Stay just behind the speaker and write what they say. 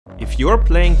If you're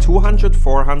playing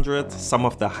 200-400, some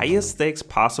of the highest stakes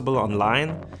possible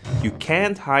online, you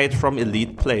can't hide from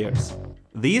elite players.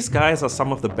 These guys are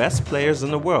some of the best players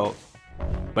in the world.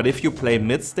 But if you play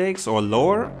mid stakes or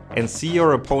lower and see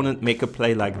your opponent make a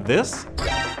play like this,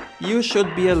 you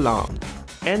should be alarmed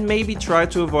and maybe try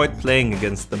to avoid playing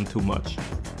against them too much.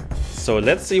 So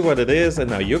let's see what it is and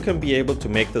how you can be able to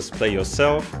make this play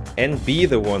yourself and be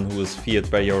the one who is feared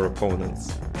by your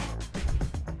opponents.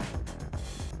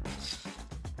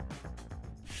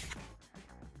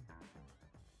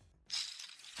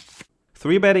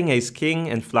 Three-betting ace-king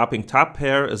and flopping top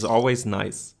pair is always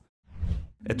nice.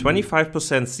 A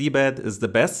 25% c-bet is the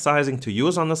best sizing to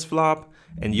use on this flop,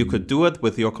 and you could do it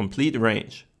with your complete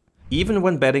range. Even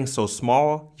when betting so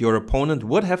small, your opponent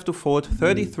would have to fold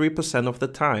 33% of the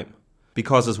time,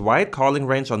 because his wide calling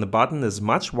range on the button is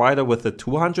much wider with the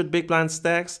 200 big blind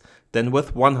stacks than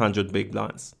with 100 big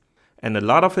blinds, and a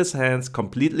lot of his hands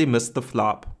completely missed the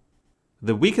flop.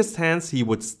 The weakest hands he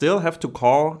would still have to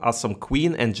call are some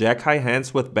queen and jack high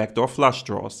hands with backdoor flush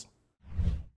draws.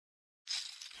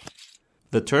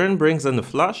 The turn brings in a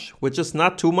flush, which is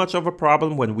not too much of a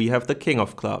problem when we have the king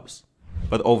of clubs.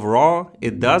 But overall,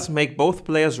 it does make both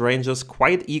players' ranges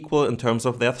quite equal in terms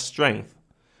of their strength.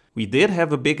 We did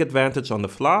have a big advantage on the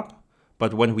flop,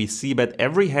 but when we c-bet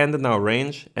every hand in our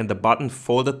range and the button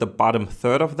folded the bottom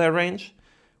third of their range,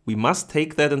 we must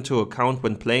take that into account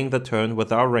when playing the turn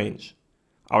with our range.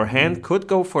 Our hand could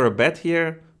go for a bet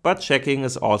here, but checking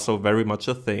is also very much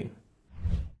a thing.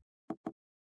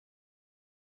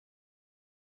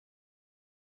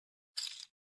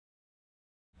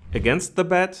 Against the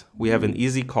bet, we have an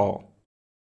easy call.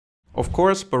 Of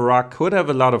course, Barak could have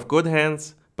a lot of good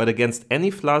hands, but against any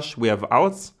flush we have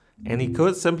outs, and he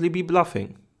could simply be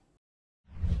bluffing.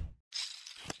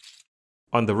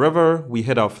 On the river, we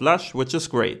hit our flush, which is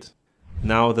great.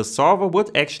 Now, the solver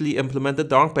would actually implement a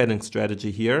donk betting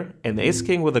strategy here, and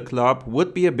ace-king with a club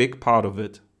would be a big part of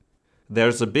it.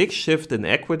 There's a big shift in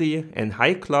equity, and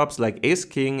high clubs like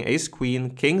ace-king,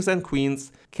 ace-queen, kings and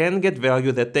queens can get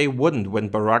value that they wouldn't when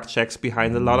Barak checks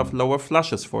behind a lot of lower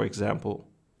flushes, for example.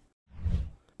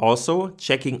 Also,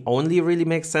 checking only really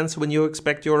makes sense when you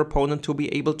expect your opponent to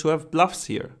be able to have bluffs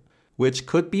here, which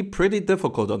could be pretty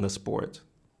difficult on this board.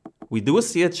 We do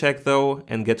see a check though,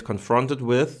 and get confronted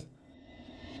with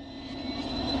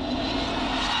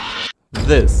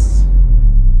this.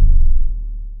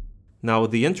 Now,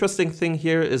 the interesting thing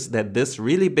here is that this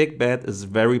really big bet is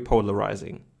very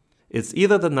polarizing. It's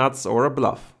either the nuts or a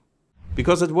bluff,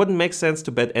 because it wouldn't make sense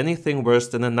to bet anything worse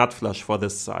than a nut flush for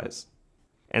this size.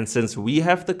 And since we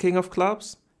have the king of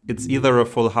clubs, it's either a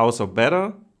full house or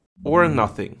better, or a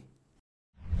nothing.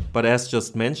 But as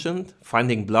just mentioned,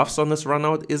 finding bluffs on this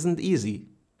runout isn't easy.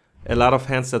 A lot of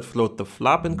hands that float the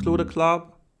flop include a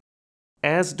club,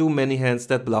 as do many hands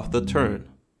that bluff the turn.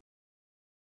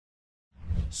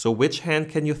 So which hand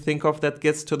can you think of that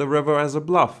gets to the river as a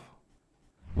bluff?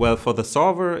 Well, for the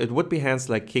solver, it would be hands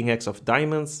like king x of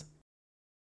diamonds,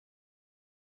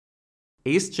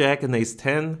 ace jack and ace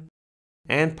 10,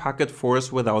 and pocket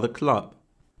fours without a club.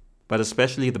 But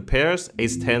especially the pairs,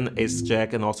 ace 10, ace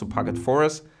jack and also pocket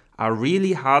fours, are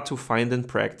really hard to find in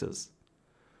practice.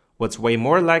 What's way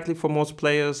more likely for most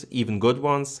players, even good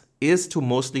ones, is to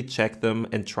mostly check them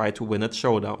and try to win at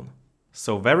showdown.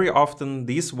 So very often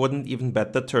these wouldn't even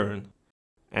bet the turn.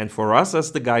 And for us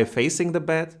as the guy facing the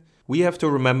bet, we have to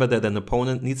remember that an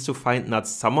opponent needs to find not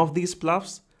some of these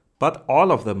bluffs, but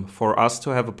all of them for us to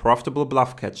have a profitable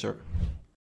bluff catcher.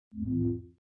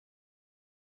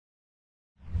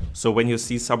 So when you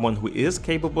see someone who is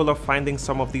capable of finding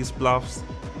some of these bluffs,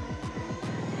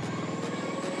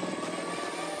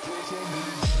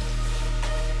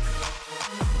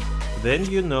 then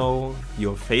you know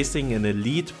you're facing an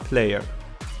elite player.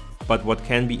 But what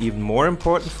can be even more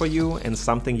important for you and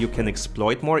something you can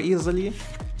exploit more easily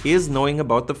is knowing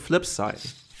about the flip side.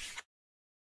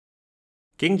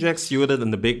 King Jack suited in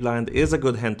the big blind is a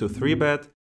good hand to 3-bet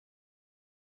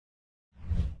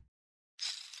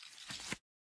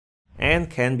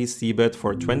and can be c-bet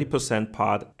for 20%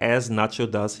 pot as Nacho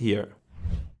does here.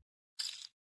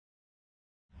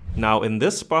 Now in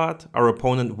this spot, our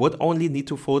opponent would only need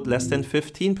to fold less than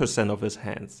 15% of his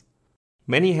hands.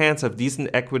 Many hands have decent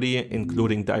equity,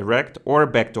 including direct or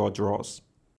backdoor draws.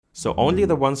 So only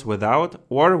the ones without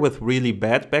or with really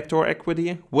bad backdoor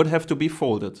equity would have to be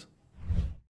folded.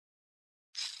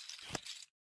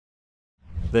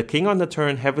 The king on the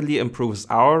turn heavily improves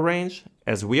our range,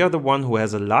 as we are the one who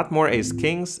has a lot more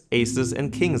ace-kings, aces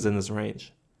and kings in his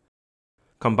range.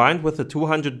 Combined with the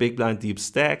 200 big blind deep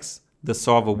stacks, the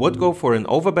solver would go for an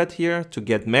overbet here to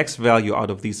get max value out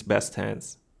of these best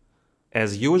hands.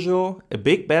 As usual, a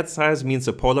big bet size means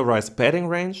a polarized betting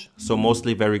range, so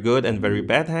mostly very good and very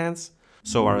bad hands,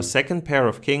 so our second pair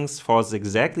of kings falls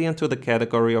exactly into the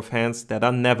category of hands that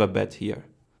are never bet here.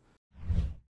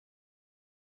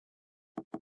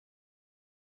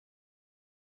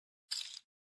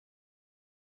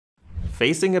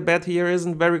 Facing a bet here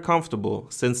isn't very comfortable,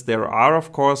 since there are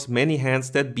of course many hands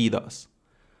that beat us.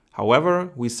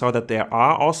 However, we saw that there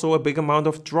are also a big amount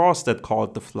of draws that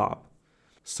called the flop.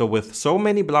 So with so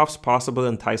many bluffs possible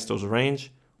in Taisto's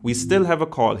range, we still have a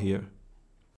call here.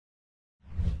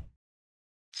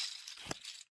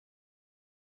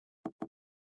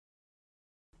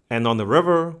 And on the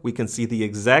river, we can see the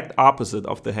exact opposite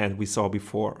of the hand we saw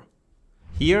before.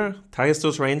 Here,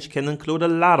 Taisto's range can include a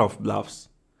lot of bluffs.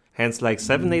 Hands like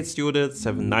 7-8 suited,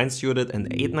 7-9 suited and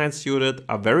 8-9 suited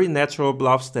are very natural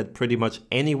bluffs that pretty much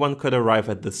anyone could arrive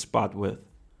at this spot with.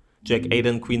 Jack-8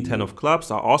 and Queen-10 of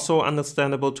clubs are also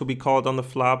understandable to be called on the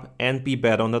flop and be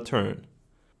bet on the turn.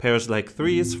 Pairs like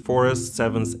 3s, 4s,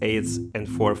 7s, 8s and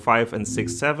 4-5 and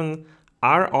 6-7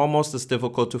 are almost as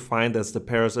difficult to find as the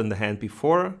pairs in the hand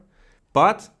before,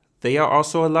 but they are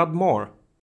also a lot more.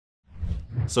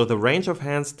 So the range of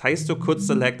hands Taisto could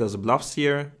select as bluffs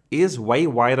here is way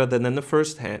wider than in the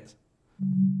first hand.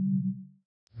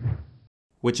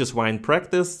 Which is why in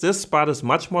practice this spot is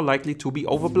much more likely to be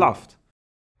overbluffed,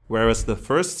 whereas the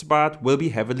first spot will be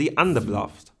heavily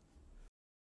underbluffed.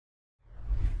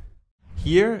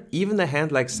 Here, even a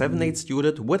hand like 7-8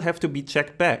 suited would have to be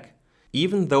checked back,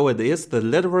 even though it is the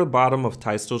literal bottom of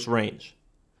Taisto's range.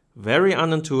 Very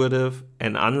unintuitive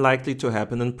and unlikely to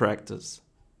happen in practice.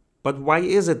 But why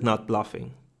is it not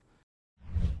bluffing?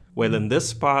 Well, in this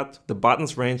spot, the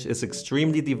button's range is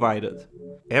extremely divided.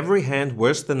 Every hand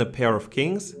worse than a pair of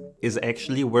kings is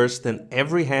actually worse than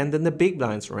every hand in the big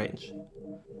blind's range.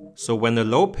 So when a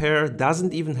low pair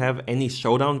doesn't even have any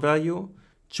showdown value,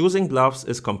 choosing bluffs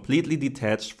is completely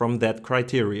detached from that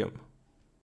criterion.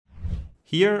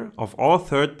 Here, of all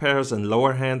third pairs and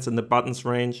lower hands in the button's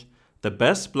range, the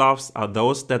best bluffs are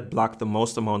those that block the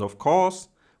most amount of calls,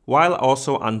 while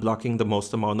also unblocking the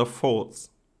most amount of folds.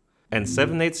 And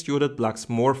 7-8 suited blocks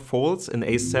more folds in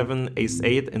Ace-7,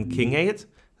 Ace-8 and King-8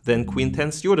 than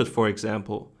Queen-10 suited, for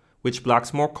example, which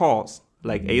blocks more calls,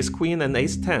 like Ace-Queen and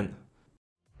Ace-10.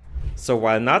 So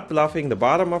while not bluffing the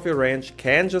bottom of your range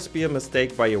can just be a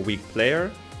mistake by a weak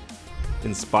player,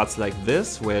 in spots like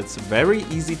this, where it's very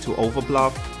easy to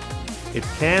overbluff, it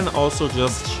can also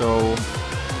just show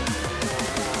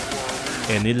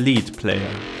an elite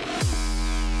player.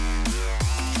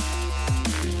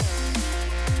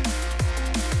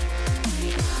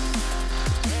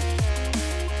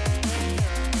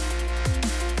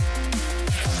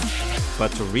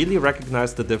 But to really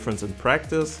recognize the difference in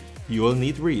practice, you'll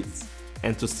need reads.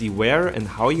 And to see where and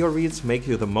how your reads make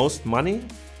you the most money,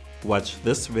 watch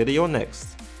this video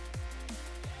next.